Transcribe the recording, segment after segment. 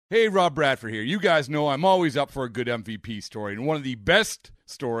Hey, Rob Bradford here. You guys know I'm always up for a good MVP story, and one of the best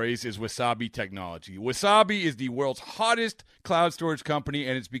stories is Wasabi Technology. Wasabi is the world's hottest cloud storage company,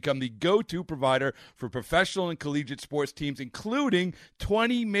 and it's become the go-to provider for professional and collegiate sports teams, including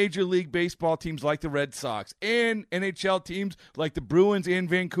 20 Major League Baseball teams like the Red Sox and NHL teams like the Bruins and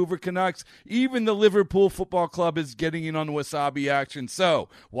Vancouver Canucks. Even the Liverpool Football Club is getting in on the Wasabi action. So,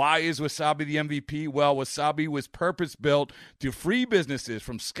 why is Wasabi the MVP? Well, Wasabi was purpose-built to free businesses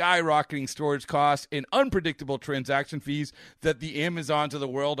from skyrocketing storage costs and unpredictable transaction fees that the Amazons of the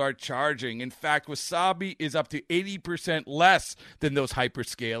world are charging. In fact, Wasabi is up to 80% less than those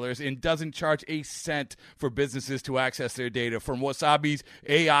hyperscalers and doesn't charge a cent for businesses to access their data. From Wasabi's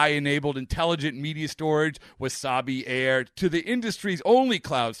AI-enabled intelligent media storage, Wasabi Air, to the industry's only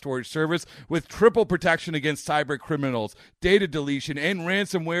cloud storage service with triple protection against cyber criminals, data deletion, and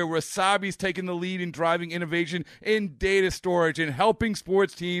ransomware, Wasabi's taken the lead in driving innovation in data storage and helping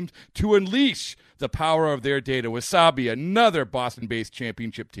sports teams to unleash the power of their data. Wasabi, another Boston-based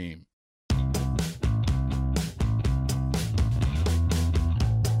championship team.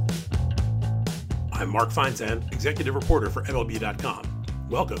 I'm Mark Feinsand, executive reporter for MLB.com.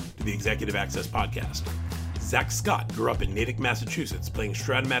 Welcome to the Executive Access Podcast. Zach Scott grew up in Natick, Massachusetts, playing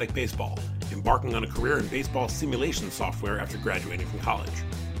Stratomatic baseball, embarking on a career in baseball simulation software after graduating from college.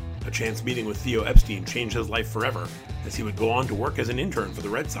 A chance meeting with Theo Epstein changed his life forever, as he would go on to work as an intern for the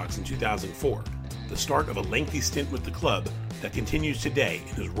Red Sox in 2004, the start of a lengthy stint with the club that continues today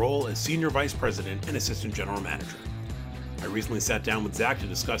in his role as Senior Vice President and Assistant General Manager. I recently sat down with Zach to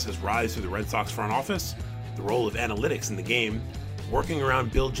discuss his rise through the Red Sox front office, the role of analytics in the game, working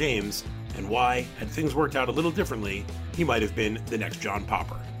around Bill James, and why, had things worked out a little differently, he might have been the next John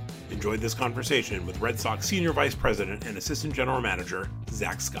Popper. Enjoyed this conversation with Red Sox Senior Vice President and Assistant General Manager,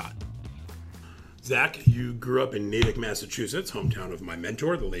 Zach Scott. Zach, you grew up in Natick, Massachusetts, hometown of my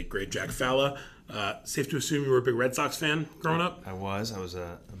mentor, the late, great Jack Falla. Safe to assume you were a big Red Sox fan growing up? I was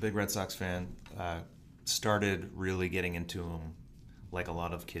a big Red Sox fan. Started really getting into them like a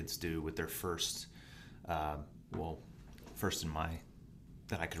lot of kids do with their first in my,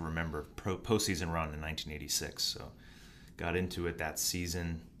 that I could remember, postseason run in 1986. So got into it that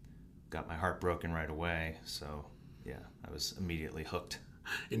season, got my heart broken right away. So yeah, I was immediately hooked.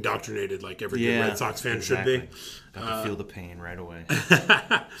 Indoctrinated like every good Red Sox fan exactly. Should be. Got to feel the pain right away.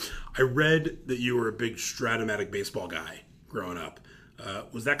 I read that you were a big Stratomatic baseball guy growing up.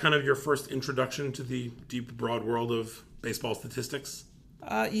 Was that kind of your first introduction to the deep, broad world of baseball statistics?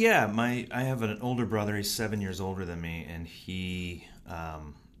 Yeah, I have an older brother. He's 7 years older than me, and he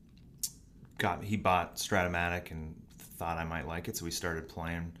bought Stratomatic and thought I might like it, so we started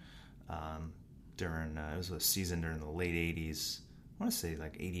playing during it was a season during the late 80s. I want to say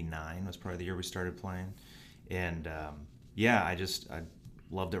like 89 was probably the year we started playing. And I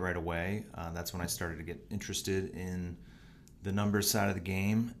loved it right away. That's when I started to get interested in the numbers side of the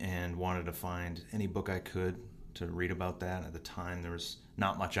game and wanted to find any book I could to read about that. At the time, there was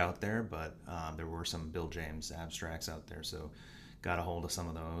not much out there, but there were some Bill James abstracts out there. So got a hold of some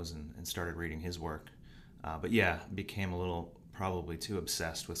of those and started reading his work. But yeah, became a little probably too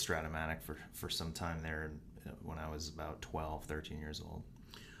obsessed with Stratomatic for some time there when I was about 12, 13 years old.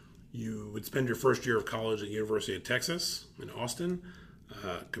 You would spend your first year of college at the University of Texas in Austin,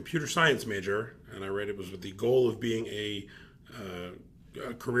 computer science major, and I read it was with the goal of being a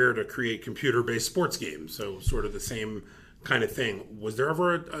career to create computer-based sports games, so sort of the same kind of thing. Was there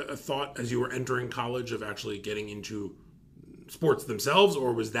ever a thought as you were entering college of actually getting into sports themselves,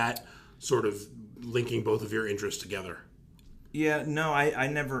 or was that sort of linking both of your interests together? Yeah, no, I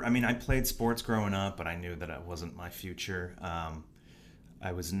never, I played sports growing up, but I knew that it wasn't my future.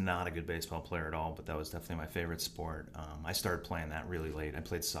 I was not a good baseball player at all, but that was definitely my favorite sport. I started playing that really late. I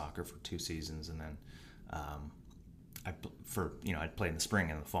played soccer for 2 seasons, and then I'd play in the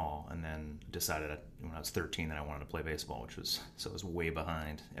spring and the fall, and then decided when I was 13 that I wanted to play baseball, it was way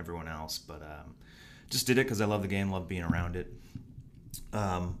behind everyone else, but just did it because I love the game, love being around it.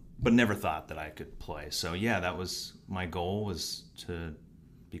 But never thought that I could play. So yeah, that was my goal, was to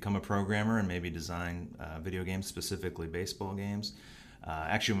become a programmer and maybe design video games, specifically baseball games.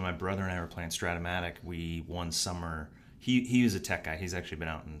 Actually, when my brother and I were playing Stratomatic, we one summer, he was a tech guy. He's actually been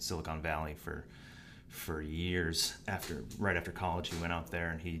out in Silicon Valley for years. Right after college, he went out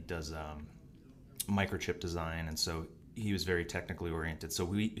there and he does microchip design, and so he was very technically oriented.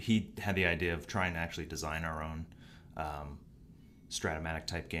 So he had the idea of trying to actually design our own Stratomatic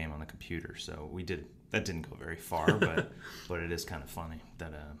type game on the computer. So we did. That didn't go very far, but it is kind of funny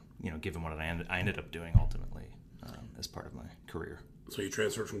that given what I ended up doing ultimately as part of my career. So you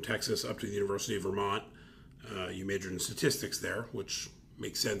transferred from Texas up to the University of Vermont. You majored in statistics there, which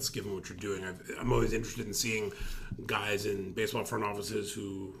makes sense given what you're doing. I'm always interested in seeing guys in baseball front offices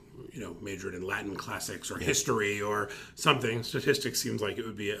who, majored in Latin classics or history or something. Statistics seems like it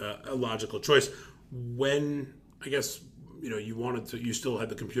would be a logical choice. When, I guess, you still had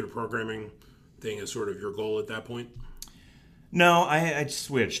the computer programming thing as sort of your goal at that point? No, I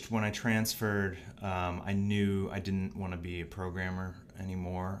switched. When I transferred, I knew I didn't want to be a programmer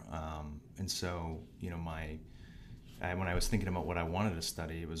anymore. And so, when I was thinking about what I wanted to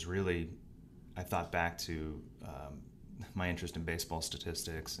study, it was really, I thought back to my interest in baseball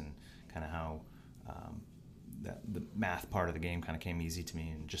statistics and kind of how the math part of the game kind of came easy to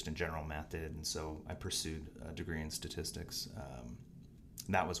me, and just in general math did. And so I pursued a degree in statistics.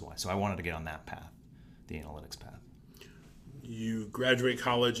 That was why. So I wanted to get on that path, the analytics path. You graduate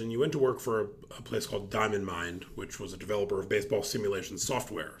college and you went to work for a place called Diamond Mind, which was a developer of baseball simulation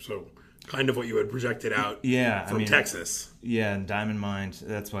software. So kind of what you had projected out from Texas. Yeah, and Diamond Mind,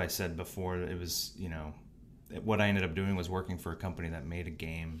 that's why I said before, it was, what I ended up doing was working for a company that made a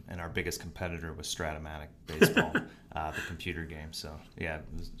game, and our biggest competitor was Stratomatic Baseball, the computer game. So, yeah,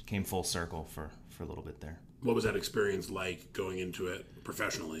 it came full circle for a little bit there. What was that experience like going into it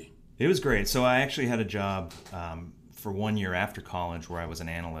professionally? It was great. So I actually had a job for 1 year after college where I was an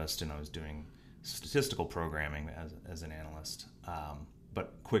analyst, and I was doing statistical programming as an analyst,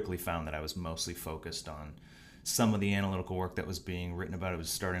 but quickly found that I was mostly focused on some of the analytical work that was being written about. It was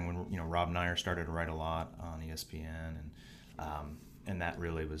starting when Rob Nair started to write a lot on ESPN, and that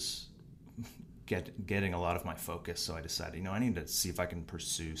really was getting a lot of my focus. So I decided, I need to see if I can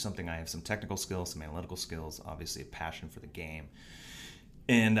pursue something. I have some technical skills, some analytical skills, obviously a passion for the game.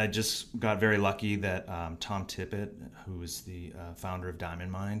 And I just got very lucky that Tom Tippett, who is the founder of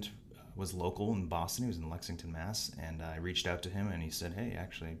Diamond Mind, was local in Boston. He was in Lexington, Mass. And I reached out to him, and he said, hey,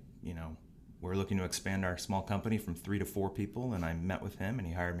 actually, we're looking to expand our small company from 3 to 4 people. And I met with him, and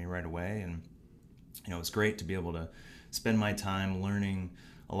he hired me right away. And, it was great to be able to spend my time learning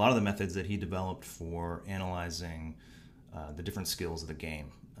a lot of the methods that he developed for analyzing the different skills of the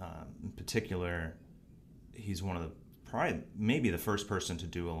game. In particular, he's one of the probably maybe the first person to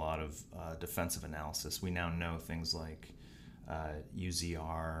do a lot of defensive analysis. We now know things like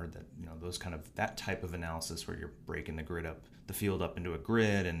UZR, that type of analysis where you're breaking the field up into a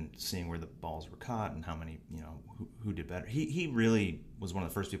grid and seeing where the balls were caught and how many, who did better. He really was one of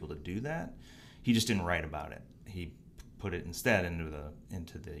the first people to do that. He just didn't write about it. He put it instead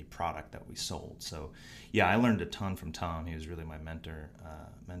into the product that we sold. So, yeah, I learned a ton from Tom. He was really my mentor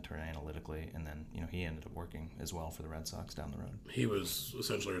analytically, and then he ended up working as well for the Red Sox down the road. He was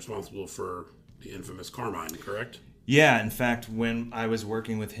essentially responsible for the infamous Carmine, correct? Yeah, in fact, when I was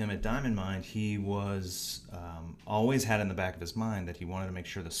working with him at Diamond Mind, he was always had in the back of his mind that he wanted to make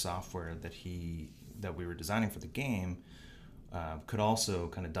sure the software that we were designing for the game could also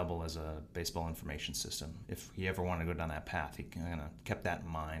kind of double as a baseball information system. If he ever wanted to go down that path, he kind of kept that in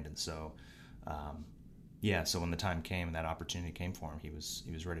mind. And so, so when the time came and that opportunity came for him, he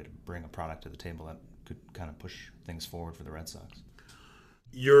was ready to bring a product to the table that could kind of push things forward for the Red Sox.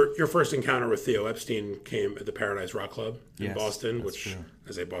 Your first encounter with Theo Epstein came at the Paradise Rock Club in Boston, which, true.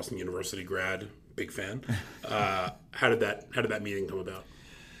 As a Boston University grad, big fan. How did that meeting come about?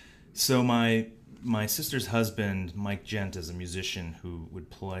 So my sister's husband, Mike Gent, is a musician who would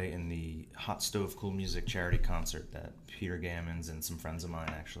play in the Hot Stove Cool Music charity concert that Peter Gammons and some friends of mine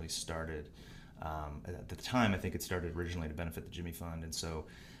actually started. At the time, I think it started originally to benefit the Jimmy Fund, and so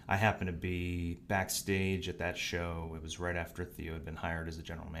I happened to be backstage at that show. It was right after Theo had been hired as a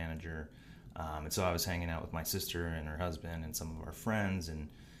general manager, and so I was hanging out with my sister and her husband and some of our friends, and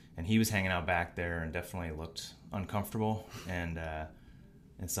he was hanging out back there and definitely looked uncomfortable, and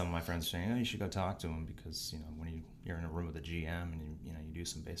some of my friends were saying, you should go talk to him because, when you're in a room with a GM and you do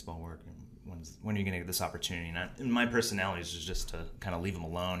some baseball work, and when are you going to get this opportunity? And my personality is just to kind of leave him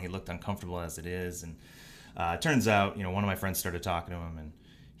alone. He looked uncomfortable as it is. And it turns out, one of my friends started talking to him, and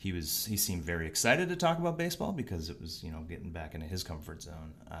he seemed very excited to talk about baseball because it was, getting back into his comfort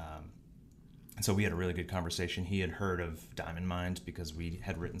zone. And so we had a really good conversation. He had heard of Diamond Mind because we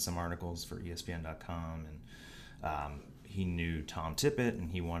had written some articles for ESPN.com, and he knew Tom Tippett, and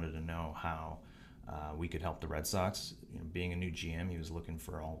he wanted to know how we could help the Red Sox. Being a new GM, he was looking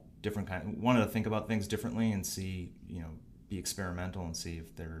for all different wanted to think about things differently and see, be experimental and see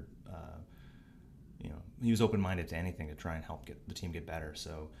if they're, he was open-minded to anything to try and help get the team get better.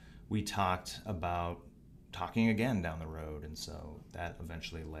 So we talked about talking again down the road, and so that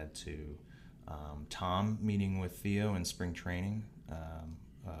eventually led to Tom meeting with Theo in spring training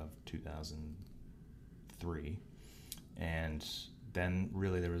of 2003. And then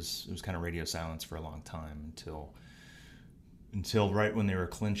really it was kind of radio silence for a long time until until right when they were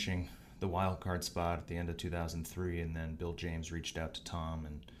clinching the wild card spot at the end of 2003, and then Bill James reached out to Tom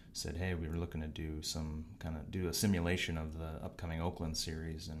and said, "Hey, we were looking to do a simulation of the upcoming Oakland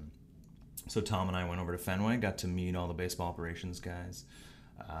series." And so Tom and I went over to Fenway, got to meet all the baseball operations guys,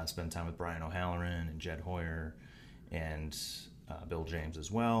 spent time with Brian O'Halloran and Jed Hoyer and Bill James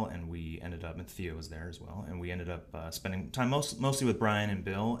as well, and we ended up, and Theo was there as well, and we ended up spending time mostly with Brian and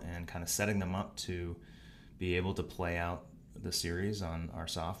Bill and kind of setting them up to be able to play out the series on our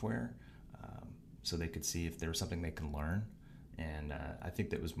software, so they could see if there was something they can learn. And I think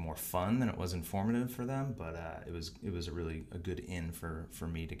that was more fun than it was informative for them, but it was a good in for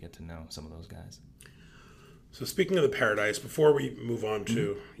me to get to know some of those guys. So speaking of the Paradise, before we move on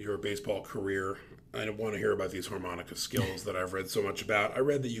to your baseball career, I want to hear about these harmonica skills that I've read so much about. I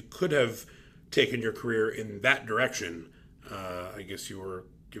read that you could have taken your career in that direction. I guess you were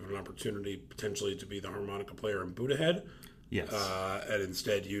given an opportunity potentially to be the harmonica player in Buddha Head. Yes. And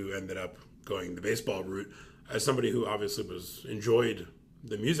instead you ended up going the baseball route. As somebody who obviously enjoyed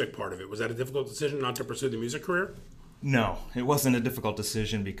the music part of it, was that a difficult decision not to pursue the music career? No, it wasn't a difficult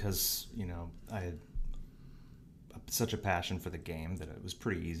decision because, I had such a passion for the game that it was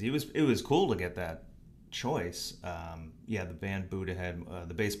pretty easy. It was cool to get that choice. The band Buddha Head,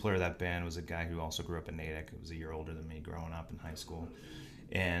 the bass player of that band was a guy who also grew up in Natick. He was a year older than me growing up in high school.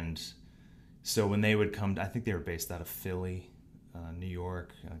 And so when they would come, I think they were based out of Philly, New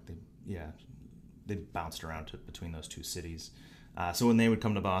York. They bounced around between those two cities. So when they would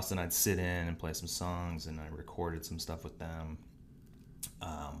come to Boston, I'd sit in and play some songs, and I recorded some stuff with them.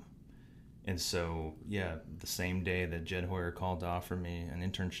 And so, the same day that Jed Hoyer called to offer me an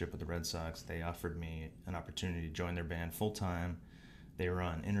internship with the Red Sox, they offered me an opportunity to join their band full-time. They were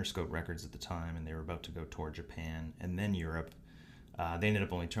on Interscope Records at the time, and they were about to go tour Japan and then Europe. They ended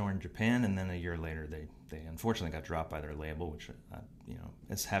up only touring Japan, and then a year later, they unfortunately got dropped by their label, which,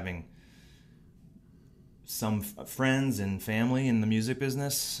 as having some friends and family in the music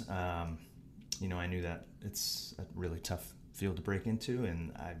business, I knew that it's a really tough field to break into,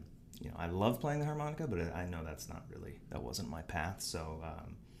 and I love playing the harmonica, but I know that wasn't my path, so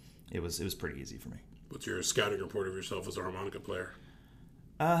it was pretty easy for me. What's your scouting report of yourself as a harmonica player?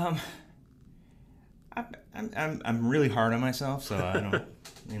 I'm really hard on myself, so I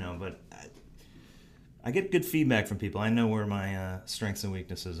don't, but I get good feedback from people. I know where my strengths and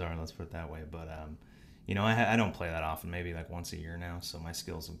weaknesses are, let's put it that way, but I don't play that often, maybe like once a year now, so my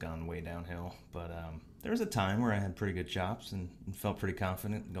skills have gone way downhill. But there was a time where I had pretty good chops and felt pretty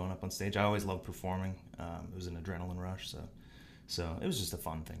confident going up on stage. I always loved performing. It was an adrenaline rush, so it was just a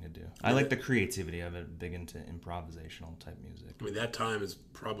fun thing to do. I like the creativity of it, big into improvisational type music. I mean, that time is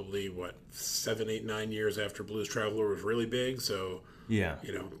probably, 7, 8, 9 years after Blues Traveler was really big, so... Yeah.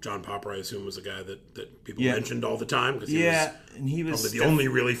 John Popper, I assume, was a guy that people mentioned all the time because he was probably the only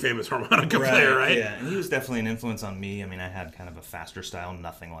really famous harmonica player, right? Yeah, and he was definitely an influence on me. I mean, I had kind of a faster style,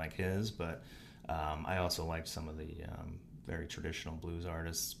 nothing like his, but I also liked some of the very traditional blues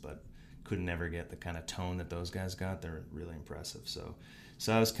artists, but could never get the kind of tone that those guys got. They're really impressive. So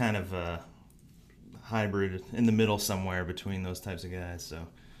I was kind of a hybrid in the middle somewhere between those types of guys. So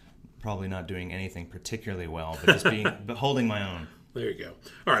probably not doing anything particularly well, but just but holding my own. There you go.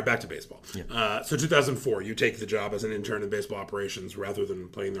 All right, back to baseball. Yeah. So 2004, you take the job as an intern in baseball operations rather than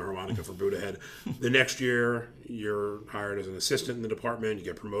playing the harmonica for Buddha Head. The next year, you're hired as an assistant in the department. You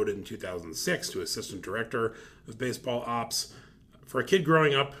get promoted in 2006 to assistant director of baseball ops. For a kid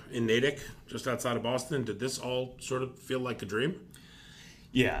growing up in Natick, just outside of Boston, did this all sort of feel like a dream?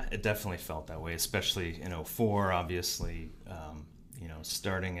 Yeah, it definitely felt that way, especially in 2004, obviously.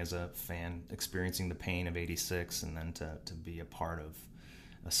 Starting as a fan, experiencing the pain of '86, and then to be a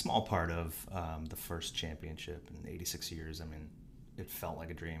small part of the first championship in 86 years. I mean, it felt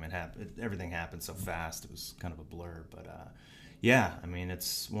like a dream. Everything happened so fast. It was kind of a blur. But I mean,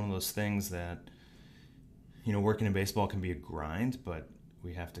 it's one of those things that, working in baseball can be a grind, but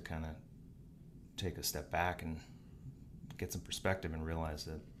we have to kind of take a step back and get some perspective and realize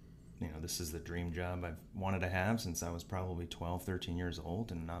that, this is the dream job I've wanted to have since I was probably 12, 13 years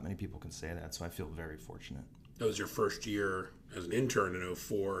old, and not many people can say that, so I feel very fortunate. That was your first year as an intern in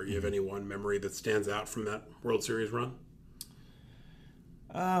 2004. You have any one memory that stands out from that World Series run?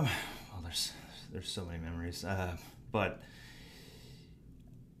 Well, there's so many memories, but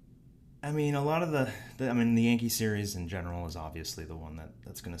I mean, a lot of the Yankee series in general is obviously the one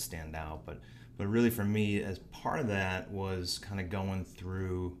that's going to stand out, but really for me, as part of that was kind of going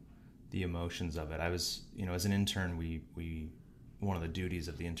through the emotions of it. I was, as an intern, we one of the duties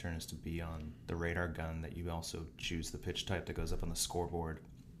of the intern is to be on the radar gun that you also choose the pitch type that goes up on the scoreboard.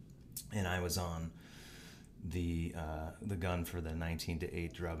 And I was on the gun for the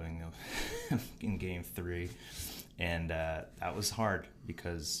 19-8 drubbing in Game 3, and that was hard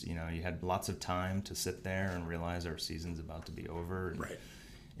because you had lots of time to sit there and realize our season's about to be over, Right.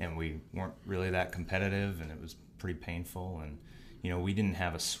 And we weren't really that competitive, and it was pretty painful. And we didn't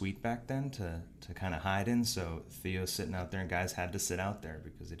have a suite back then to kind of hide in, so Theo's sitting out there, and guys had to sit out there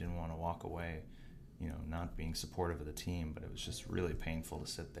because they didn't want to walk away, not being supportive of the team. But it was just really painful to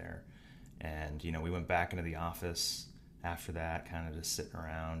sit there. And we went back into the office after that, kind of just sitting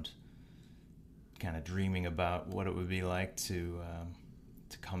around, kind of dreaming about what it would be like to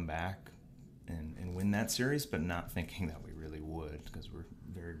come back and win that series, but not thinking that we really would, because we're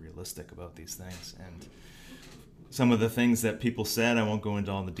very realistic about these things. And some of the things that people said, I won't go into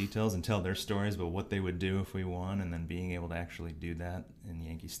all the details and tell their stories, but what they would do if we won, and then being able to actually do that in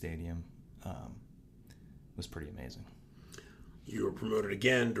Yankee Stadium was pretty amazing. You were promoted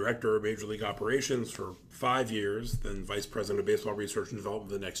again, director of Major League Operations for 5 years, then vice president of baseball research and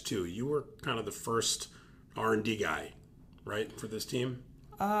development for the next 2. You were kind of the first R&D guy, right, for this team?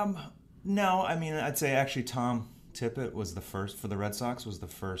 No, I mean, I'd say actually Tom Tippett was the first, for the Red Sox, was the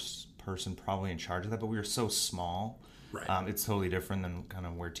first person probably in charge of that, but we were so small. Right. It's totally different than kind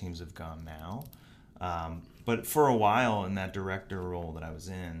of where teams have gone now. But for a while in that director role that I was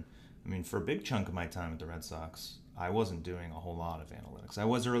in, I mean, for a big chunk of my time at the Red Sox, I wasn't doing a whole lot of analytics. I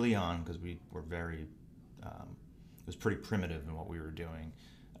was early on because we were it was pretty primitive in what we were doing.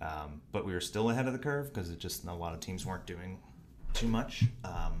 But we were still ahead of the curve because a lot of teams weren't doing too much.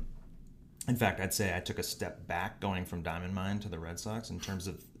 In fact, I'd say I took a step back going from Diamond Mine to the Red Sox in terms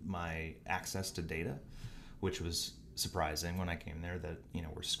of my access to data, which was surprising when I came there that,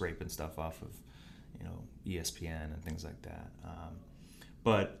 we're scraping stuff off of, ESPN and things like that.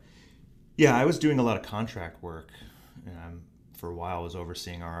 But yeah, I was doing a lot of contract work, and for a while I was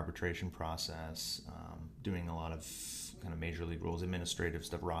overseeing our arbitration process, doing a lot of kind of major league rules, administrative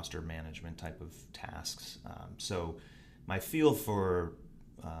stuff, roster management type of tasks. So my feel for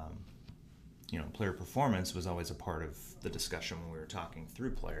player performance was always a part of the discussion when we were talking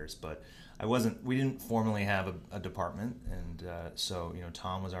through players, but we didn't formally have a department, and so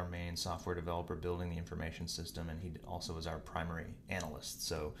Tom was our main software developer building the information system, and he also was our primary analyst.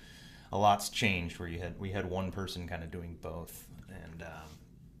 So a lot's changed where we had one person kind of doing both, and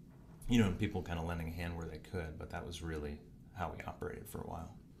and people kind of lending a hand where they could, but that was really how we operated for a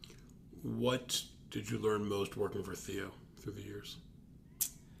while. What did you learn most working for Theo through the years?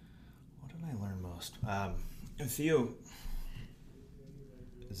 What did I learn most? Theo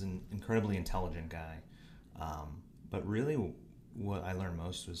is an incredibly intelligent guy, but really what I learned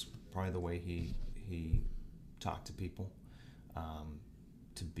most was probably the way he talked to people,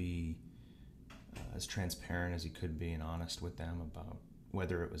 to be as transparent as he could be and honest with them about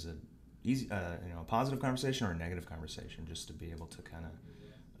whether it was a positive conversation or a negative conversation, just to be able to kind of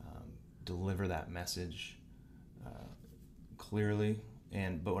deliver that message clearly,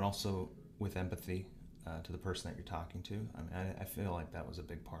 but also with empathy to the person that you're talking to. I mean, I feel like that was a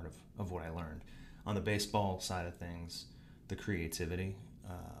big part of what I learned. On the baseball side of things, the creativity,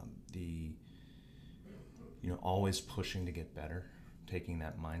 always pushing to get better, taking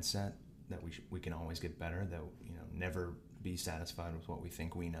that mindset that we can always get better, that never be satisfied with what we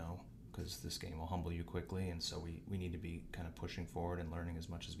think we know, because this game will humble you quickly, and so we need to be kind of pushing forward and learning as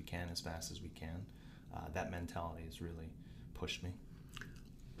much as we can, as fast as we can. That mentality has really pushed me.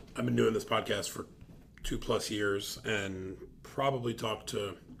 I've been doing this podcast for 2+ years and probably talked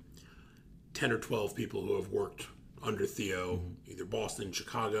to 10 or 12 people who have worked under Theo, either Boston,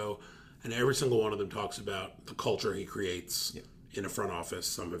 Chicago, and every single one of them talks about the culture he creates in a front office.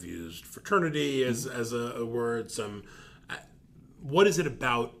 Some have used fraternity as a word. Some, what is it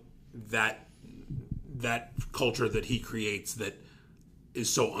about that culture that he creates that is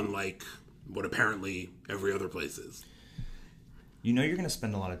so unlike what apparently every other place is? You're going to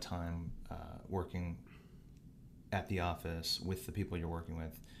spend a lot of time working at the office with the people you're working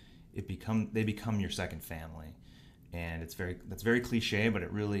with. They become your second family, and that's very cliche, but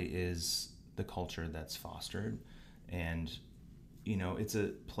it really is the culture that's fostered. And it's a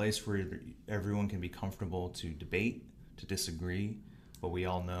place where everyone can be comfortable to debate, to disagree, but we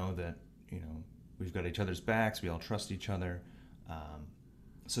all know that we've got each other's backs. We all trust each other.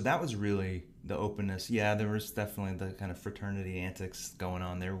 So that was really the openness. Yeah, there was definitely the kind of fraternity antics going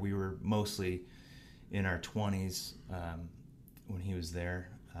on there. We were mostly in our 20s when he was there.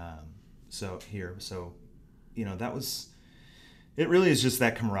 So that was, it really is just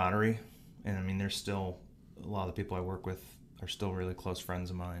that camaraderie. And I mean, there's still a lot of the people I work with are still really close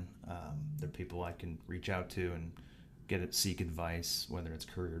friends of mine. They're people I can reach out to and seek advice, whether it's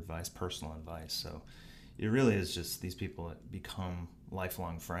career advice, personal advice. So it really is just these people that become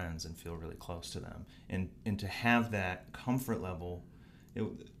lifelong friends and feel really close to them. And to have that comfort level,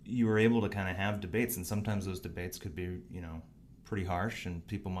 you were able to kind of have debates, and sometimes those debates could be, pretty harsh, and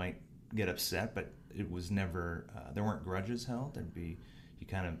people might get upset, but it was never, there weren't grudges held. You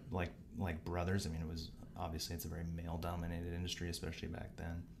kind of like brothers. I mean, it's a very male-dominated industry, especially back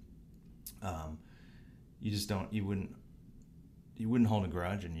then. You wouldn't hold a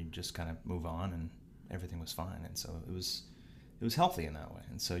grudge, and you'd just kind of move on, and everything was fine. And so it was healthy in that way.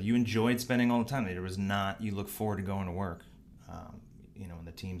 And so you enjoyed spending all the time. There was not, you look forward to going to work. When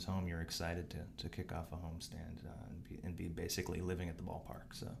the team's home, you're excited to kick off a homestand and be basically living at the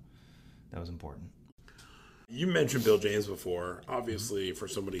ballpark. So that was important. You mentioned Bill James before. Obviously, for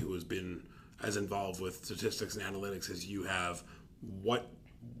somebody who has been as involved with statistics and analytics as you have, what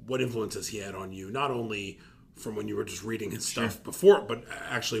influence has he had on you? Not only from when you were just reading his stuff before, but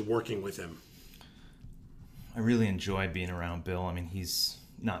actually working with him. I really enjoy being around Bill. I mean, he's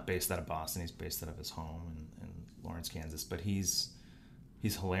not based out of Boston. He's based out of his home in Lawrence, Kansas. But he's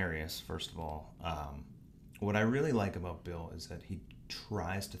hilarious, first of all. What I really like about Bill is that he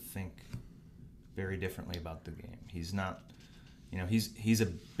tries to think very differently about the game. He's not, he's a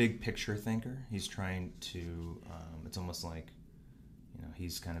big picture thinker. He's trying to, it's almost like,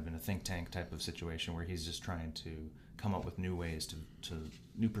 he's kind of in a think tank type of situation where he's just trying to come up with new ways to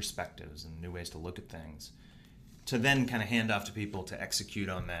new perspectives and new ways to look at things, to then kind of hand off to people to execute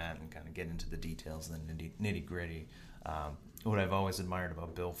on that and kind of get into the details and the nitty gritty. What I've always admired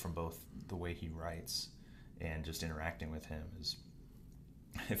about Bill, from both the way he writes and just interacting with him, is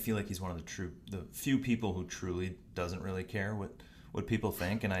I feel like he's one of the few people who truly doesn't really care what people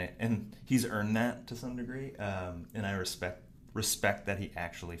think, and he's earned that to some degree, and I respect that he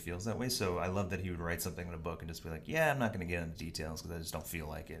actually feels that way. So I love that he would write something in a book and just be like, I'm not going to get into details because I just don't feel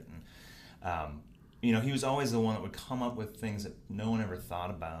like it. And he was always the one that would come up with things that no one ever thought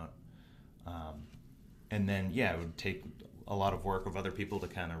about, and then it would take a lot of work of other people to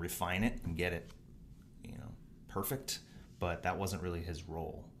kind of refine it and get it perfect, but that wasn't really his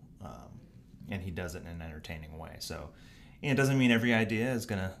role, and he does it in an entertaining way. So it doesn't mean every idea is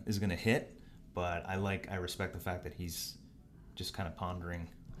gonna hit, but I respect the fact that he's just kind of pondering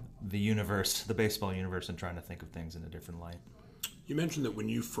the universe, the baseball universe, and trying to think of things in a different light. You mentioned that when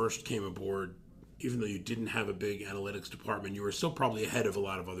you first came aboard, even though you didn't have a big analytics department, you were still probably ahead of a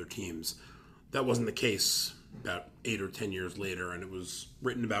lot of other teams. That wasn't the case about 8 or 10 years later, and it was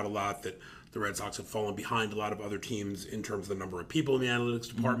written about a lot that the Red Sox had fallen behind a lot of other teams in terms of the number of people in the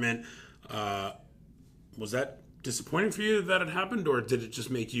analytics department. Was that disappointing for you that it happened, or did it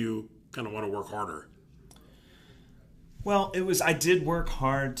just make you kind of want to work harder? Well, I did work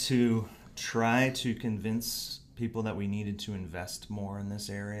hard to try to convince people that we needed to invest more in this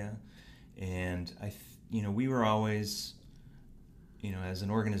area. And we were always, as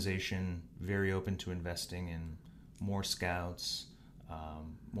an organization, very open to investing in more scouts,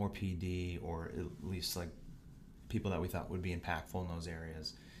 more PD, or at least like people that we thought would be impactful in those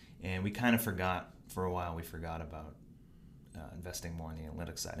areas. And we kind of forgot about investing more on the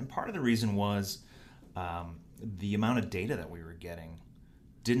analytics side. And part of the reason was the amount of data that we were getting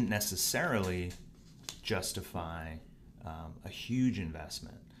didn't necessarily justify a huge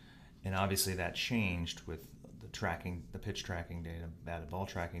investment. And obviously that changed with the pitch tracking data, batted ball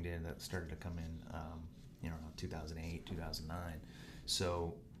tracking data that started to come in, around 2008, 2009.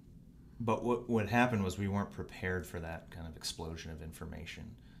 So, but what happened was we weren't prepared for that kind of explosion of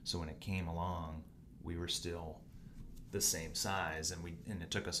information. So when it came along, we were still the same size, and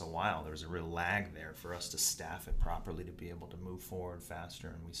it took us a while. There was a real lag there for us to staff it properly to be able to move forward faster.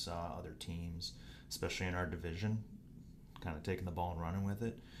 And we saw other teams, especially in our division, kind of taking the ball and running with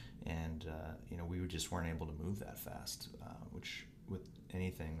it. And we just weren't able to move that fast, which with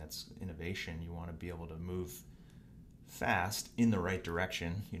anything that's innovation, you want to be able to move fast in the right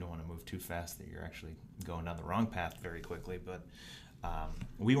direction. You don't want to move too fast that you're actually going down the wrong path very quickly. But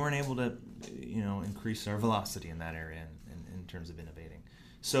we weren't able to, increase our velocity in that area in terms of innovating.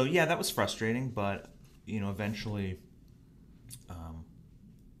 So that was frustrating. But eventually,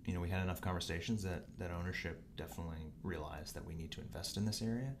 we had enough conversations that ownership definitely realized that we need to invest in this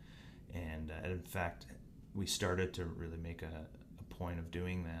area. And in fact, we started to really make a point of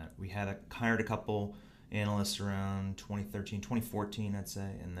doing that. We hired a couple analysts around 2013, 2014, I'd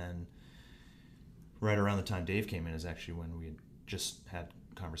say. And then right around the time Dave came in is actually when we had just had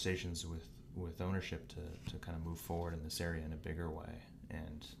conversations with ownership to kind of move forward in this area in a bigger way.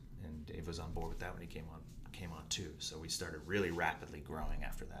 And Dave was on board with that when he came on too. So we started really rapidly growing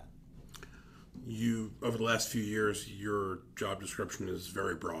after that. Over the last few years, your job description is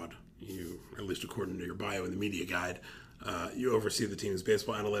very broad. you, at least according to your bio in the media guide, you oversee the team's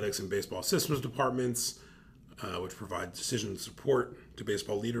baseball analytics and baseball systems departments, which provide decision support to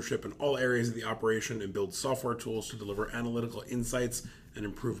baseball leadership in all areas of the operation and build software tools to deliver analytical insights and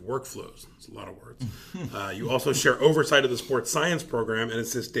improve workflows. It's a lot of words. You also share oversight of the sports science program and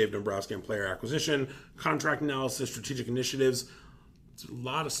assist Dave Dombrowski on player acquisition, contract analysis, strategic initiatives. It's a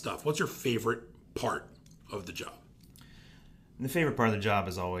lot of stuff. What's your favorite part of the job? The favorite part of the job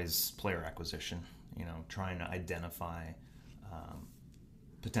is always player acquisition. Trying to identify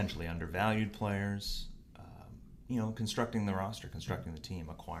potentially undervalued players, constructing the roster, constructing the team,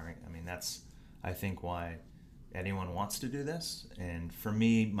 acquiring. That's, I think, why anyone wants to do this. And for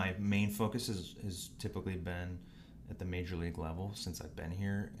me, my main focus has typically been at the major league level since I've been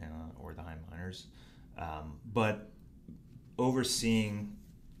here, or the high minors. But overseeing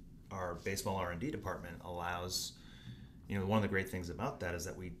our baseball R&D department allows, one of the great things about that is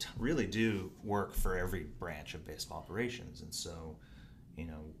that we really do work for every branch of baseball operations. And so,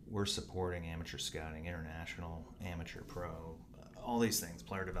 we're supporting amateur scouting, international, amateur, pro, all these things,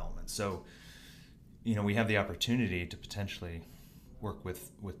 player development. So, we have the opportunity to potentially work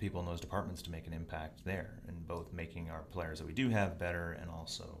with people in those departments to make an impact there, and both making our players that we do have better and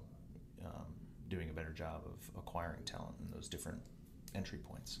also doing a better job of acquiring talent in those different entry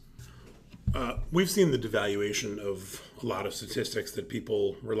points. We've seen the devaluation of a lot of statistics that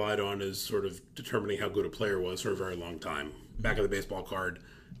people relied on as sort of determining how good a player was for a very long time. Back of the baseball card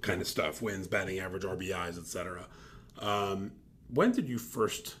kind of stuff, wins, batting average, RBIs, etc. When did you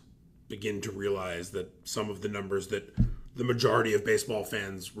first begin to realize that some of the numbers that the majority of baseball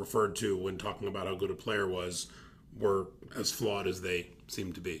fans referred to when talking about how good a player was were as flawed as they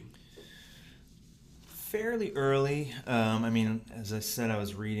seemed to be? Fairly early. As I said, I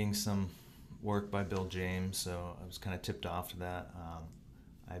was reading some work by Bill James, so I was kind of tipped off to that.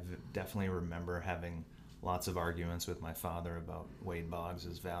 I definitely remember having lots of arguments with my father about Wade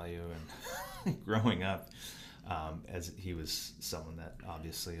Boggs' value and growing up, as he was someone that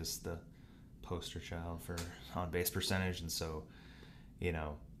obviously is the poster child for on-base percentage, and so,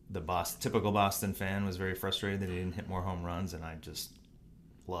 the typical Boston fan was very frustrated that he didn't hit more home runs, and I just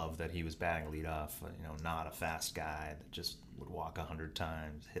loved that he was batting leadoff, not a fast guy that just would walk 100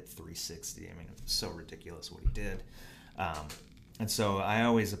 times, hit 360. It was so ridiculous what he did. And so I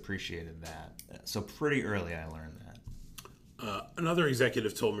always appreciated that. So pretty early I learned that. Another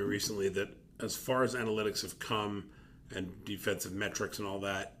executive told me recently that as far as analytics have come and defensive metrics and all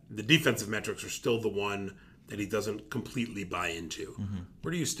that, the defensive metrics are still the one that he doesn't completely buy into. Mm-hmm.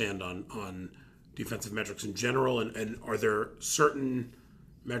 Where do you stand on defensive metrics in general, and are there certain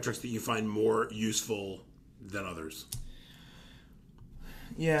metrics that you find more useful than others?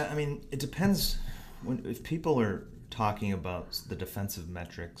 Yeah, it depends. If people are talking about the defensive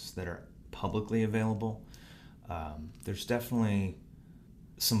metrics that are publicly available, there's definitely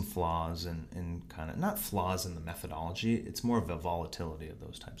some flaws and kind of, not flaws in the methodology, it's more of the volatility of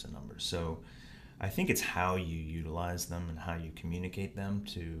those types of numbers. So I think it's how you utilize them and how you communicate them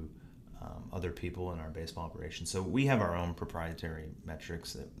to other people in our baseball operation. So we have our own proprietary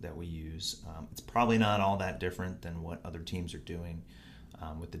metrics that we use. It's probably not all that different than what other teams are doing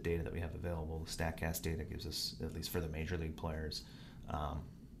with the data that we have available. StatCast data gives us, at least for the major league players,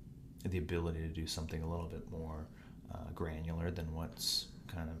 the ability to do something a little bit more granular than what's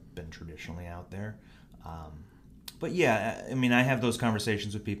kind of been traditionally out there. But yeah, I have those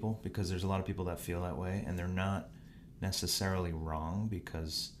conversations with people because there's a lot of people that feel that way, and they're not necessarily wrong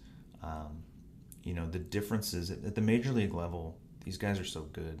because the differences at the major league level, these guys are so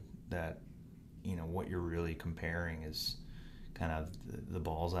good that what you're really comparing is kind of the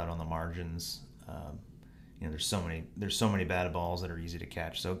balls out on the margins. There's so many bad balls that are easy to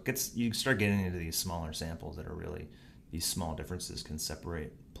catch. So you start getting into these smaller samples that are really, these small differences can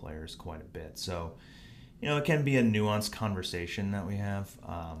separate players quite a bit. So it can be a nuanced conversation that we have.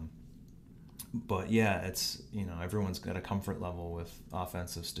 But yeah, it's, everyone's got a comfort level with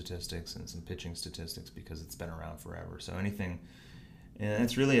offensive statistics and some pitching statistics because it's been around forever. So anything, and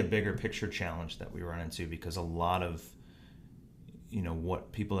it's really a bigger picture challenge that we run into because a lot of,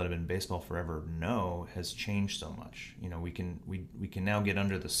 what people that have been in baseball forever know has changed so much. We can now get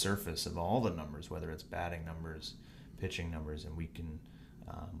under the surface of all the numbers, whether it's batting numbers, pitching numbers, and we can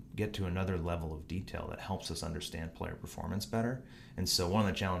get to another level of detail that helps us understand player performance better. And so one of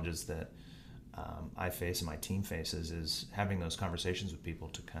the challenges that I face and my team faces is having those conversations with people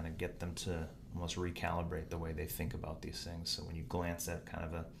to kind of get them to almost recalibrate the way they think about these things. So when you glance at kind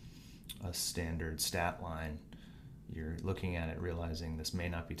of a standard stat line, you're looking at it realizing this may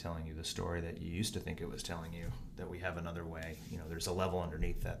not be telling you the story that you used to think it was telling you, that we have another way. There's a level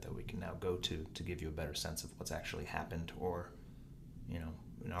underneath that we can now go to give you a better sense of what's actually happened, or,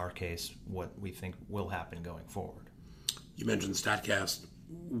 in our case, what we think will happen going forward. You mentioned StatCast.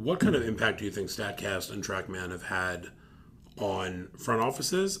 What kind of impact do you think StatCast and TrackMan have had on front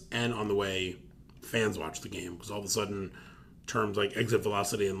offices and on the way fans watch the game? Because all of a sudden, terms like exit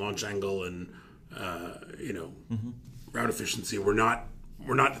velocity and launch angle and route efficiency were not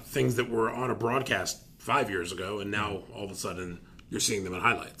things that were on a broadcast 5 years ago, and now all of a sudden you're seeing them in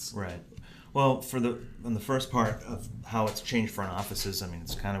highlights. Right. Well, on the first part of how it's changed front offices, I mean,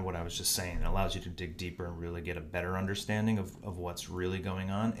 it's kind of what I was just saying. It allows you to dig deeper and really get a better understanding of what's really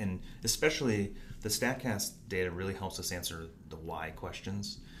going on, and especially the StatCast data really helps us answer the why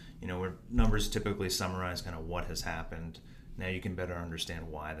questions. Where numbers typically summarize kind of what has happened. Now you can better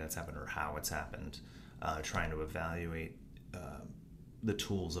understand why that's happened or how it's happened, trying to evaluate the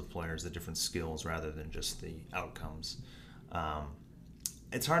tools of players, the different skills, rather than just the outcomes.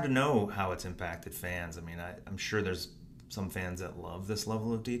 It's hard to know how it's impacted fans. I mean, I'm sure there's some fans that love this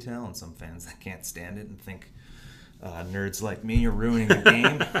level of detail and some fans that can't stand it and think nerds like me are ruining the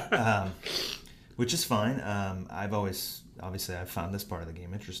game, which is fine. I've found this part of the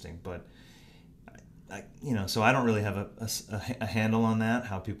game interesting, but so I don't really have a handle on that,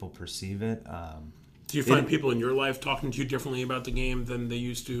 how people perceive it. Do you find people in your life talking to you differently about the game than they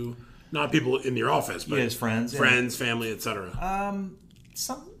used to? Not people in your office, but as friends, family, etc.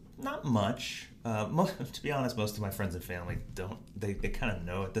 Some, not much. To be honest, most of my friends and family don't. They kind of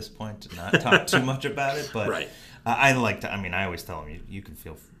know at this point to not talk too much about it. But right. I like to. I mean, I always tell them you can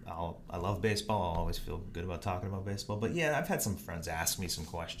feel. I love baseball. I'll always feel good about talking about baseball. But yeah, I've had some friends ask me some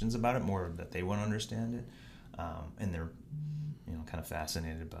questions about it, more that they want to understand it, and they're kind of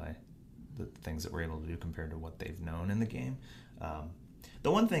fascinated by the things that we're able to do compared to what they've known in the game.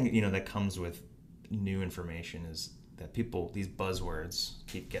 The one thing that comes with new information is that these buzzwords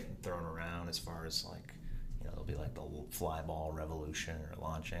keep getting thrown around, as far as like, they'll be like the fly ball revolution or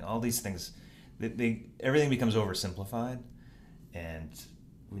launching, all these things. Everything becomes oversimplified, and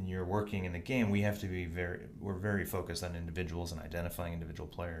when you're working in the game, we have to be we're very focused on individuals and identifying individual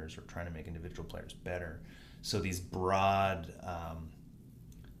players, or trying to make individual players better. So these broad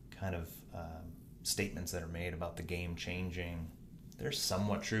statements that are made about the game changing, they're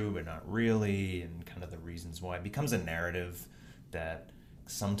somewhat true, but not really, and kind of the reasons why. It becomes a narrative that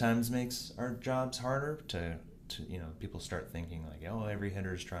sometimes makes our jobs harder to people start thinking like, oh, every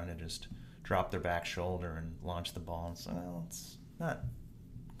hitter is trying to just drop their back shoulder and launch the ball. And so, well, it's not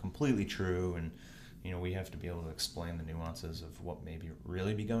completely true, and we have to be able to explain the nuances of what may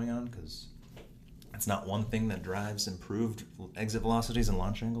really be going on, because it's not one thing that drives improved exit velocities and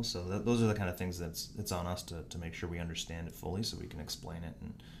launch angles. So those are the kind of things it's on us to make sure we understand it fully, so we can explain it,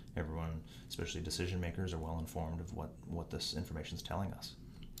 and everyone, especially decision makers, are well informed of what this information is telling us.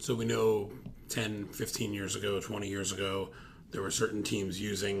 So we know 10, 15 years ago, 20 years ago, there were certain teams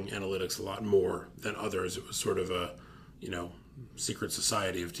using analytics a lot more than others. It was sort of a, secret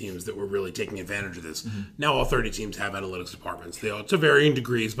society of teams that were really taking advantage of this. Mm-hmm. Now all 30 teams have analytics departments. They all, to varying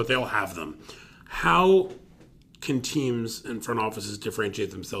degrees, but they all have them. How can teams and front offices differentiate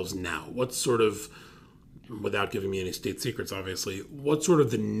themselves now? What's sort of, without giving me any state secrets, obviously, what's sort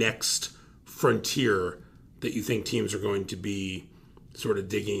of the next frontier that you think teams are going to be sort of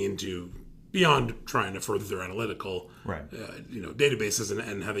digging into, beyond trying to further their analytical databases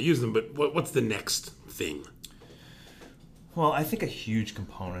and how they use them, but what's the next thing? Well, I think a huge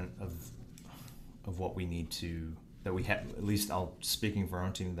component of what we need to, that we have, at least speaking for our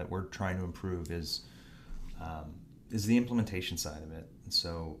own team, that we're trying to improve is the implementation side of it. And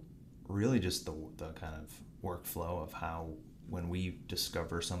so really just the kind of workflow of how, when we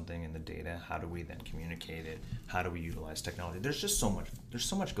discover something in the data, how do we then communicate it? How do we utilize technology? There's so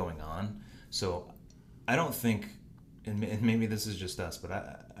much going on. So I don't think, and maybe this is just us, but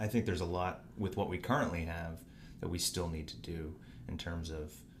I think there's a lot with what we currently have that we still need to do in terms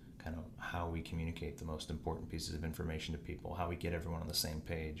of kind of how we communicate the most important pieces of information to people, how we get everyone on the same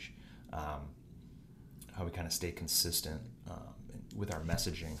page, how we kind of stay consistent with our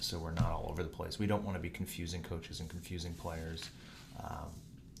messaging, so we're not all over the place. We don't want to be confusing coaches and confusing players.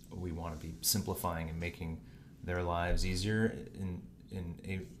 We want to be simplifying and making their lives easier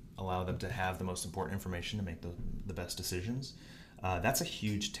and allow them to have the most important information to make the best decisions. That's a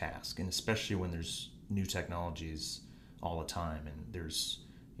huge task, and especially when there's new technologies all the time, and there's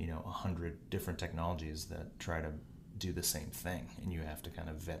 100 different technologies that try to do the same thing, and you have to kind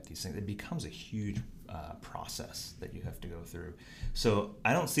of vet these things. It becomes a huge process that you have to go through. So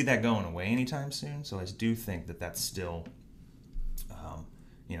I don't see that going away anytime soon. So I do think that that's still,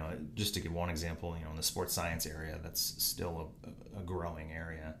 just to give one example, in the sports science area, that's still a growing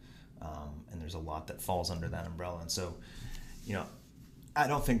area. And there's a lot that falls under that umbrella. And so, I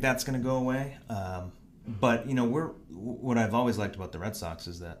don't think that's going to go away. But what I've always liked about the Red Sox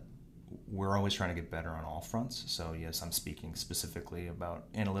is that we're always trying to get better on all fronts. So yes, I'm speaking specifically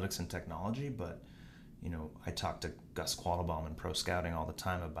about analytics and technology, but I talk to Gus Quattlebaum in Pro Scouting all the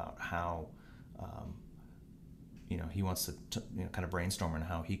time about how he wants to kind of brainstorm on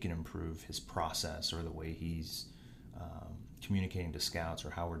how he can improve his process or the way he's communicating to scouts, or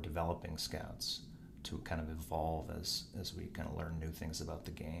how we're developing scouts to kind of evolve as we kind of learn new things about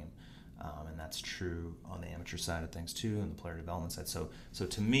the game. And that's true on the amateur side of things too, and the player development side. So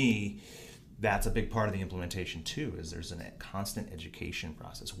to me, that's a big part of the implementation too, is there's a constant education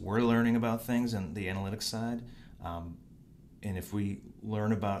process. We're learning about things on the analytics side. And if we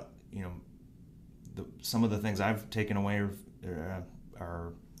learn about, some of the things I've taken away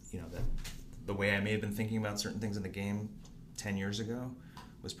are that the way I may have been thinking about certain things in the game 10 years ago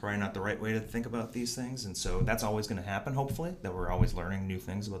was probably not the right way to think about these things. And so that's always going to happen, hopefully, that we're always learning new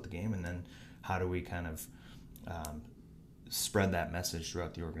things about the game. And then how do we kind of spread that message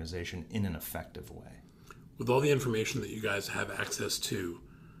throughout the organization in an effective way? With all the information that you guys have access to,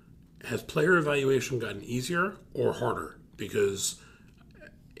 has player evaluation gotten easier or harder? Because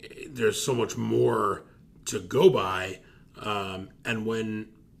there's so much more to go by. And when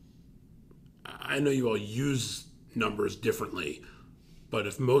I know you all use numbers differently, but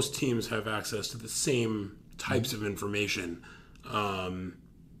if most teams have access to the same types of information, I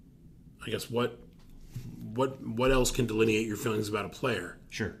guess what else can delineate your feelings about a player?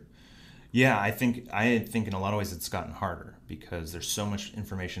 Sure. Yeah, I think in a lot of ways it's gotten harder because there's so much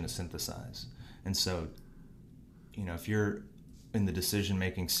information to synthesize. And so, if you're in the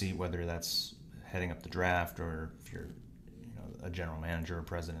decision-making seat, whether that's heading up the draft or if you're a general manager or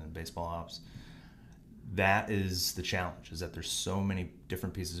president of baseball ops, that is the challenge, is that there's so many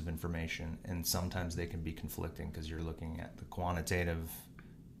different pieces of information, and sometimes they can be conflicting because you're looking at the quantitative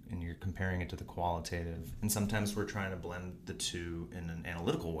and you're comparing it to the qualitative. And sometimes we're trying to blend the two in an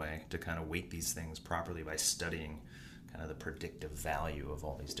analytical way to kind of weight these things properly by studying kind of the predictive value of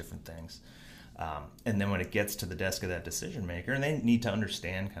all these different things. And then when it gets to the desk of that decision maker, and they need to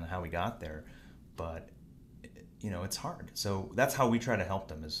understand kind of how we got there, but it's hard. So that's how we try to help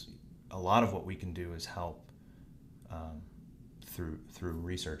them, is a lot of what we can do is help through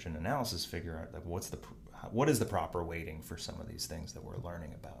research and analysis figure out like what is the proper weighting for some of these things that we're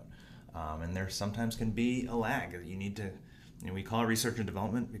learning about. And there sometimes can be a lag that you need to, we call it research and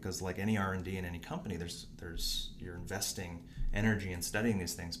development because like any R&D in any company, you're investing energy in studying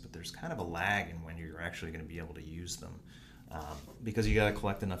these things, but there's kind of a lag in when you're actually going to be able to use them because you got to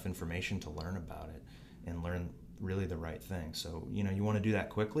collect enough information to learn about it and learn really the right thing. So, you want to do that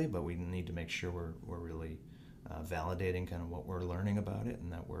quickly, but we need to make sure we're really validating kind of what we're learning about it,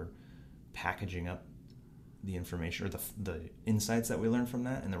 and that we're packaging up the information or the insights that we learn from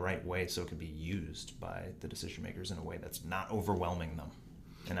that in the right way so it can be used by the decision makers in a way that's not overwhelming them.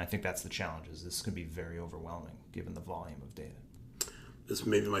 And I think that's the challenge, is this can be very overwhelming given the volume of data. This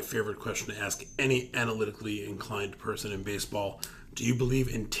may be my favorite question to ask any analytically inclined person in baseball. Do you believe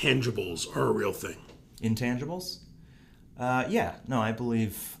intangibles are a real thing? Intangibles? Yeah. No, I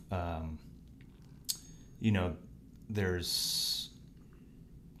believe,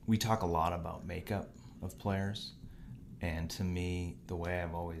 we talk a lot about makeup of players. And to me, the way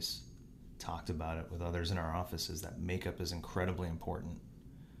I've always talked about it with others in our office is that makeup is incredibly important.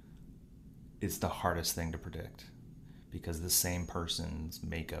 It's the hardest thing to predict because the same person's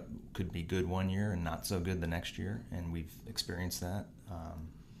makeup could be good one year and not so good the next year. And we've experienced that.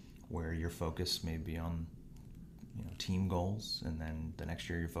 Where your focus may be on team goals, and then the next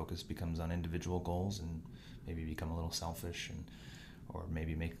year your focus becomes on individual goals, and maybe become a little selfish, or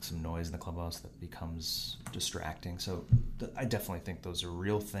maybe make some noise in the clubhouse that becomes distracting. So I definitely think those are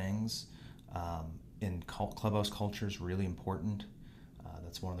real things. And clubhouse culture is really important.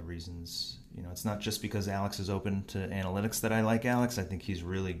 That's one of the reasons, it's not just because Alex is open to analytics that I like Alex. I think he's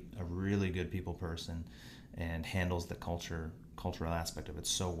really a really good people person and handles the cultural aspect of it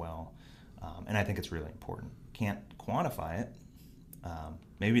so well. And I think it's really important. Can't quantify it.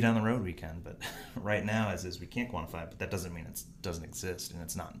 Maybe down the road we can, but right now as is we can't quantify it, but that doesn't mean it doesn't exist and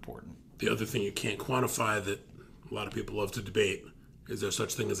it's not important. The other thing you can't quantify that a lot of people love to debate is there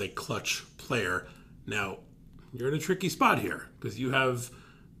such thing as a clutch player. Now, you're in a tricky spot here because you have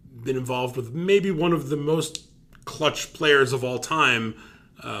been involved with maybe one of the most clutch players of all time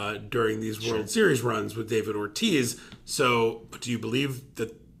during these World Series runs with David Ortiz. So, but do you believe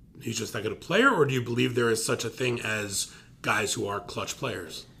that he's just that good a player, or do you believe there is such a thing as guys who are clutch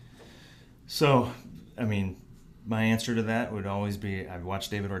players? So, I mean, my answer to that would always be I've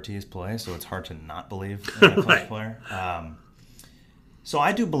watched David Ortiz play, so it's hard to not believe in a clutch Right. player. So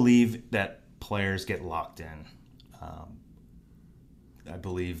I do believe that players get locked in. I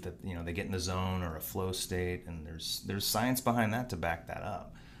believe that they get in the zone or a flow state, and there's science behind that to back that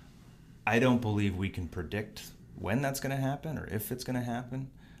up. I don't believe we can predict when that's going to happen or if it's going to happen,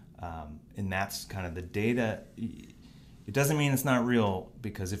 and that's kind of the data. It doesn't mean it's not real,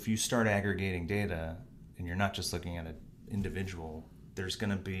 because if you start aggregating data and you're not just looking at an individual,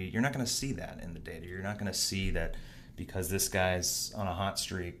 you're not going to see that in the data. You're not going to see that because this guy's on a hot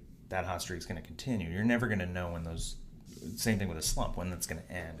streak, that hot streak's going to continue. You're never going to know when same thing with a slump, when that's going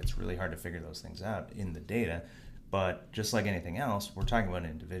to end. It's really hard to figure those things out in the data. But just like anything else, we're talking about an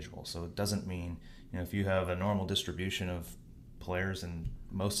individual. So it doesn't mean, if you have a normal distribution of players and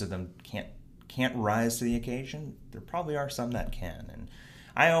most of them can't rise to the occasion, there probably are some that can. And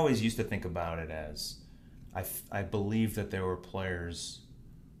I always used to think about it as I believe that there were players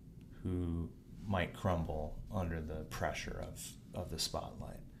who might crumble under the pressure of the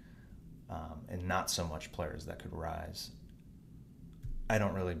spotlight, and not so much players that could rise. I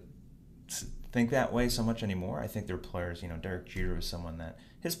don't really think that way so much anymore. I think there are players, Derek Jeter was someone that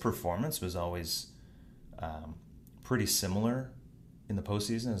his performance was always pretty similar in the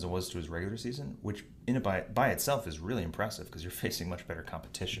postseason as it was to his regular season, which by itself is really impressive because you're facing much better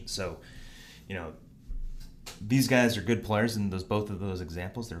competition. So, these guys are good players, and both of those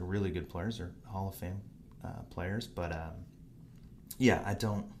examples, they're really good players. They're Hall of Fame players. But, I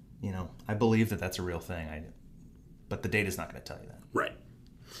don't, I believe that that's a real thing. But the data's not going to tell you that. Right.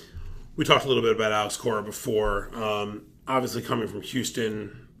 We talked a little bit about Alex Cora before. Obviously, coming from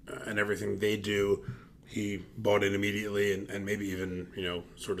Houston and everything they do, he bought in immediately and maybe even,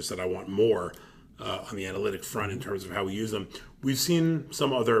 sort of said, I want more on the analytic front in terms of how we use them. We've seen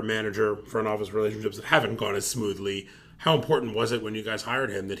some other manager front office relationships that haven't gone as smoothly. How important was it when you guys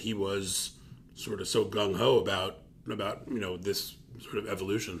hired him that he was sort of so gung-ho about this sort of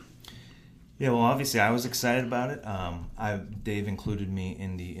evolution? Yeah, well, obviously I was excited about it. Dave included me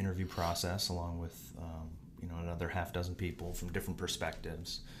in the interview process along with another half dozen people from different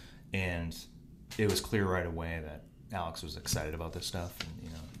perspectives, and it was clear right away that Alex was excited about this stuff.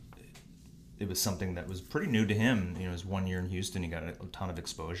 And it was something that was pretty new to him. His 1 year in Houston, he got a ton of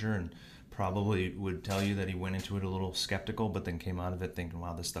exposure, and probably would tell you that he went into it a little skeptical, but then came out of it thinking,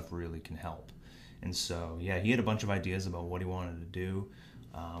 wow, this stuff really can help. And so, yeah, he had a bunch of ideas about what he wanted to do.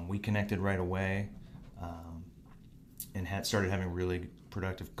 We connected right away, and started having really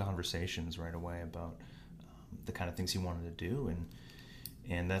productive conversations right away about the kind of things he wanted to do.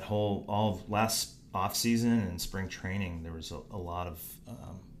 And that all of last off season and spring training, there was a lot of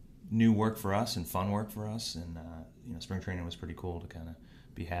new work for us and fun work for us. And spring training was pretty cool to kind of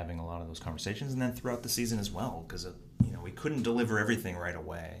be having a lot of those conversations, and then throughout the season as well, because we couldn't deliver everything right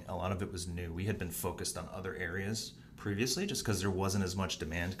away. A lot of it was new. We had been focused on other areas previously just because there wasn't as much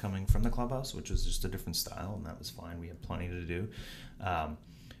demand coming from the clubhouse, which was just a different style, and that was fine. We had plenty to do.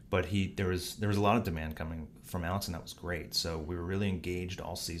 But there was a lot of demand coming from Alex, and that was great. So we were really engaged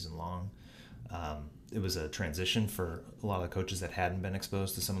all season long. It was a transition for a lot of the coaches that hadn't been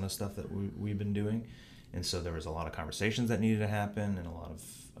exposed to some of the stuff that we've been doing. And so there was a lot of conversations that needed to happen, and a lot of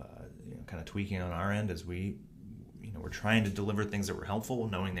kind of tweaking on our end as we were trying to deliver things that were helpful,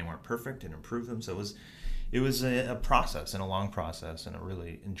 knowing they weren't perfect, and improve them. So it was a process, and a long process, and a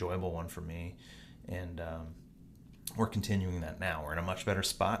really enjoyable one for me. And we're continuing that now. We're in a much better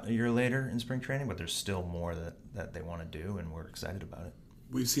spot a year later in spring training, but there's still more that they want to do, and we're excited about it.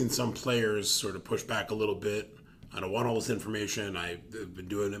 We've seen some players sort of push back a little bit. I don't want all this information. I've been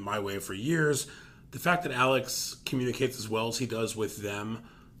doing it my way for years. The fact that Alex communicates as well as he does with them,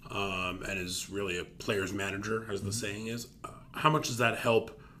 and is really a player's manager, as the saying is, how much does that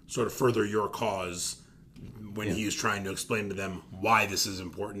help sort of further your cause when he's trying to explain to them why this is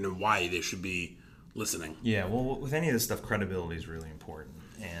important and why they should be listening? Yeah, well, with any of this stuff, credibility is really important.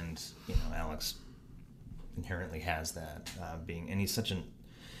 And, Alex inherently has that, and he's such an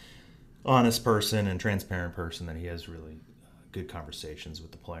honest person and transparent person that he has really good conversations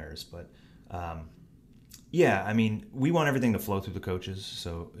with the players. But, we want everything to flow through the coaches.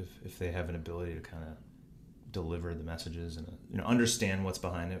 So if they have an ability to kind of deliver the messages and understand what's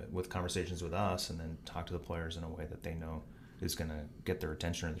behind it with conversations with us, and then talk to the players in a way that they know is going to get their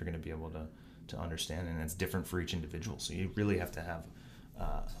attention, or they're going to be able to understand. And it's different for each individual. So you really have to have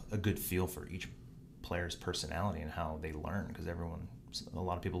a good feel for each player's personality and how they learn, because everyone a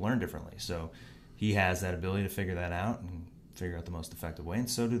lot of people learn differently. So he has that ability to figure that out and figure out the most effective way, and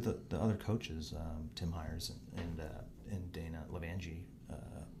so do the other coaches, Tim Hires and Dana Levangie,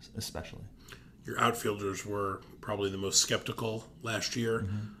 especially. Your outfielders were probably the most skeptical last year.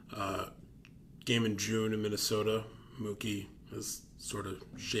 Game in June in Minnesota, Mookie is sort of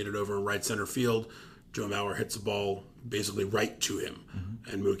shaded over in right center field. Joe Mauer hits the ball basically right to him,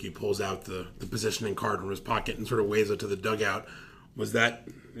 and Mookie pulls out the positioning card from his pocket and sort of waves it to the dugout. Was that,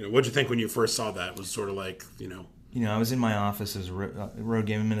 what'd you think when you first saw that? Was sort of like, I was in my office. It was a road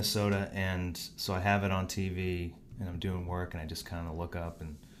game in Minnesota, and so I have it on TV, and I'm doing work, and I just kind of look up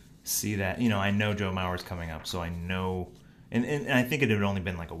and see that. I know Joe Mauer's coming up, so I know, and I think it had only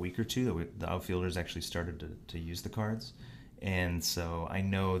been like a week or two that the outfielders actually started to use the cards. And so I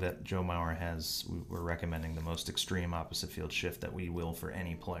know that Joe Mauer we're recommending the most extreme opposite field shift that we will for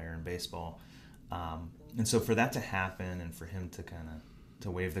any player in baseball. And so for that to happen and for him to kind of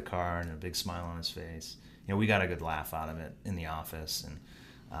to wave the card and a big smile on his face, we got a good laugh out of it in the office. And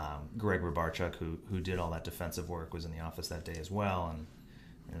Greg Robarchuk, who did all that defensive work, was in the office that day as well. And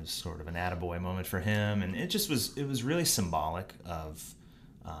it was sort of an attaboy moment for him. And it was really symbolic of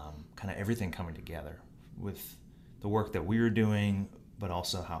kind of everything coming together with the work that we were doing, but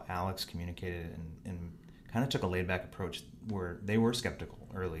also how Alex communicated and kind of took a laid-back approach where they were skeptical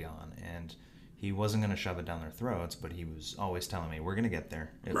early on, and he wasn't going to shove it down their throats, but he was always telling me, we're going to get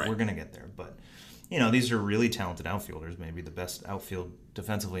there. Right. We're going to get there. But, these are really talented outfielders, maybe the best outfield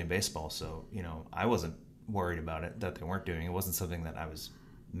defensively in baseball. So, I wasn't worried about it, that they weren't doing it. It wasn't something that I was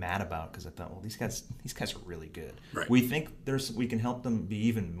mad about because I thought, well, these guys are really good. Right. We think we can help them be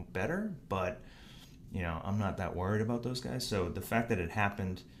even better, but I'm not that worried about those guys. So the fact that it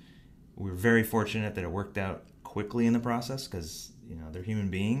happened, we were very fortunate that it worked out quickly in the process because, they're human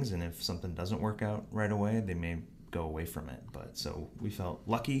beings, and if something doesn't work out right away, they may go away from it. But so we felt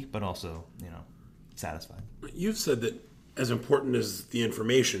lucky, but also, satisfied. You've said that as important as the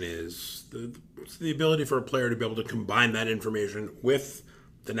information is, the ability for a player to be able to combine that information with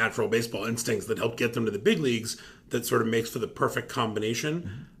the natural baseball instincts that help get them to the big leagues, that sort of makes for the perfect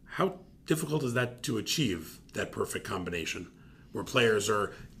combination. How difficult is that to achieve, that perfect combination, where players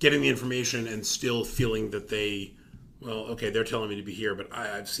are getting the information and still feeling that they're telling me to be here, but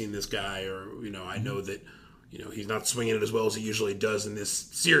I've seen this guy, or, I know that, he's not swinging it as well as he usually does in this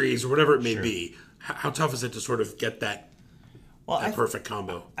series, or whatever it may be. How tough is it to sort of get that perfect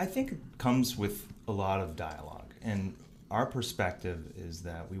combo? I think it comes with a lot of dialogue, and our perspective is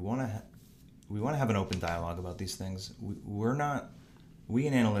that we want to have an open dialogue about these things. We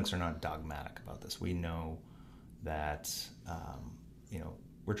in analytics are not dogmatic about this. We know that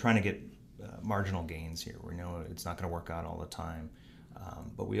we're trying to get marginal gains here. We know it's not going to work out all the time,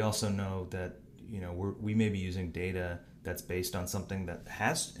 but we also know that we may be using data that's based on something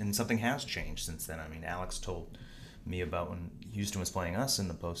something has changed since then. I mean, Alex told me about when Houston was playing us in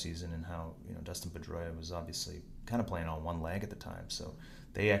the postseason and how Dustin Pedroia was obviously kind of playing on one leg at the time. So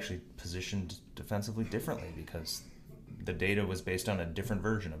they actually positioned defensively differently because the data was based on a different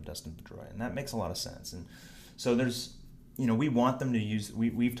version of Dustin Pedroia, and that makes a lot of sense. And so there's, we want them to use.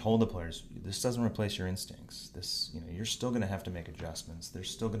 We've told the players, this doesn't replace your instincts. This, you're still going to have to make adjustments. There's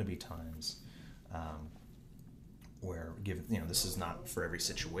still going to be times where, this is not for every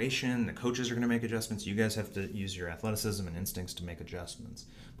situation. The coaches are going to make adjustments. You guys have to use your athleticism and instincts to make adjustments.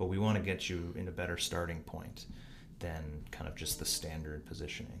 But we want to get you in a better starting point than kind of just the standard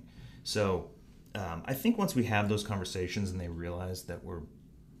positioning. So I think once we have those conversations and they realize that we're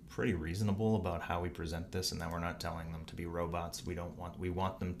pretty reasonable about how we present this and that we're not telling them to be robots, we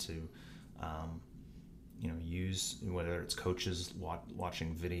want them to use, whether it's coaches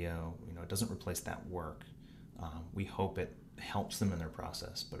watching video, it doesn't replace that work. We hope it helps them in their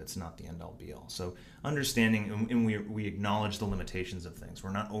process, but it's not the end-all be-all. So understanding, and we acknowledge the limitations of things.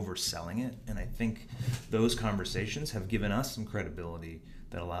 We're not overselling it, and I think those conversations have given us some credibility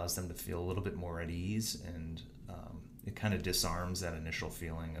that allows them to feel a little bit more at ease, and it kind of disarms that initial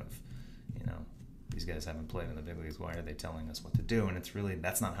feeling of, these guys haven't played in the big leagues, why are they telling us what to do? And it's really,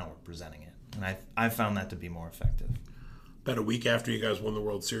 that's not how we're presenting it. And I found that to be more effective. About a week after you guys won the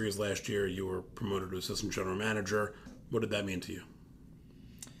World Series last year, you were promoted to assistant general manager. What did that mean to you?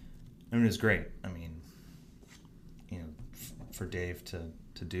 I mean, it was great. I mean, for Dave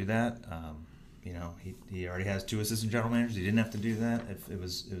to do that, he already has 2 assistant general managers. He didn't have to do that. It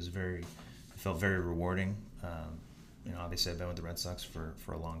felt very rewarding. Obviously I've been with the Red Sox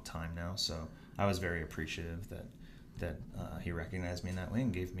for a long time now, so I was very appreciative that he recognized me in that way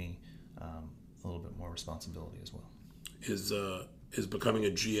and gave me a little bit more responsibility as well. Is becoming a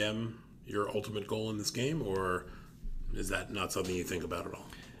GM your ultimate goal in this game, or Is that not something you think about at all?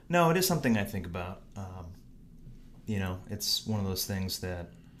 No, it is something I think about. It's one of those things that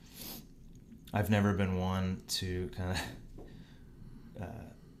I've never been one to kind of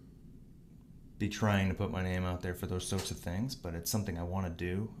be trying to put my name out there for those sorts of things, but it's something I want to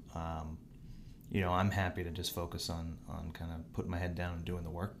do. I'm happy to just focus on kind of putting my head down and doing the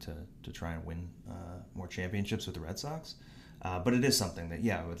work to try and win more championships with the Red Sox. But it is something that,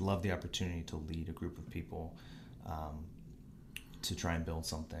 I would love the opportunity to lead a group of people to try and build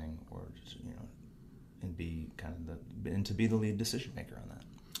something, or and be to be the lead decision maker on that.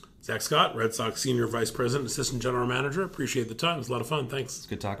 Zach Scott, Red Sox Senior Vice President, Assistant General Manager. Appreciate the time. It was a lot of fun. Thanks. It's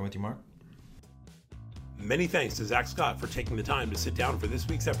good talking with you, Mark. Many thanks to Zach Scott for taking the time to sit down for this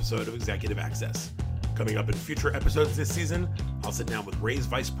week's episode of Executive Access. Coming up in future episodes this season, I'll sit down with Rays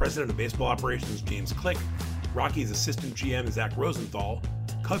Vice President of Baseball Operations James Click, Rockies Assistant GM Zach Rosenthal,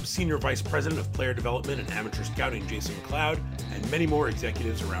 Cubs Senior Vice President of Player Development and Amateur Scouting Jason McLeod, and many more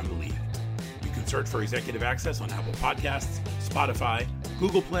executives around the league. You can search for Executive Access on Apple Podcasts, Spotify,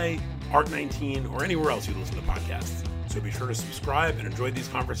 Google Play, Art19, or anywhere else you listen to podcasts. So be sure to subscribe and enjoy these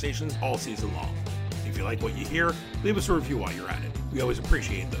conversations all season long. If you like what you hear, leave us a review while you're at it. We always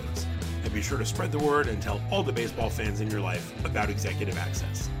appreciate those. And be sure to spread the word and tell all the baseball fans in your life about Executive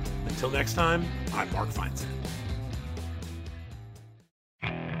Access. Until next time, I'm Mark Feinstein.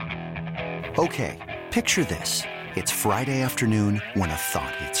 Okay, picture this. It's Friday afternoon when a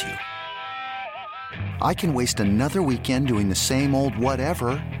thought hits you. I can waste another weekend doing the same old whatever,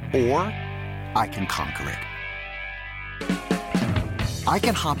 or I can conquer it. I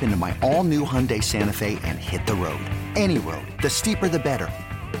can hop into my all-new Hyundai Santa Fe and hit the road. Any road. The steeper, the better.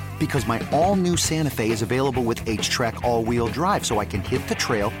 Because my all-new Santa Fe is available with H-Track all-wheel drive, so I can hit the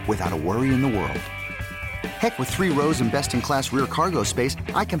trail without a worry in the world. Heck, with 3 rows and best-in-class rear cargo space,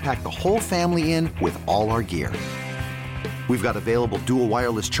 I can pack the whole family in with all our gear. We've got available dual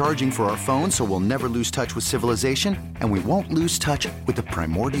wireless charging for our phones, so we'll never lose touch with civilization, and we won't lose touch with the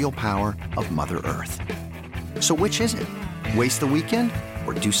primordial power of Mother Earth. So which is it? Waste the weekend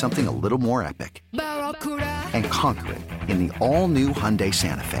or do something a little more epic? And conquer it in the all-new Hyundai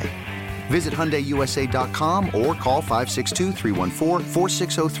Santa Fe. Visit HyundaiUSA.com or call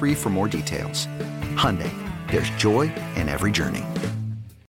 562-314-4603 for more details. Hyundai, there's joy in every journey.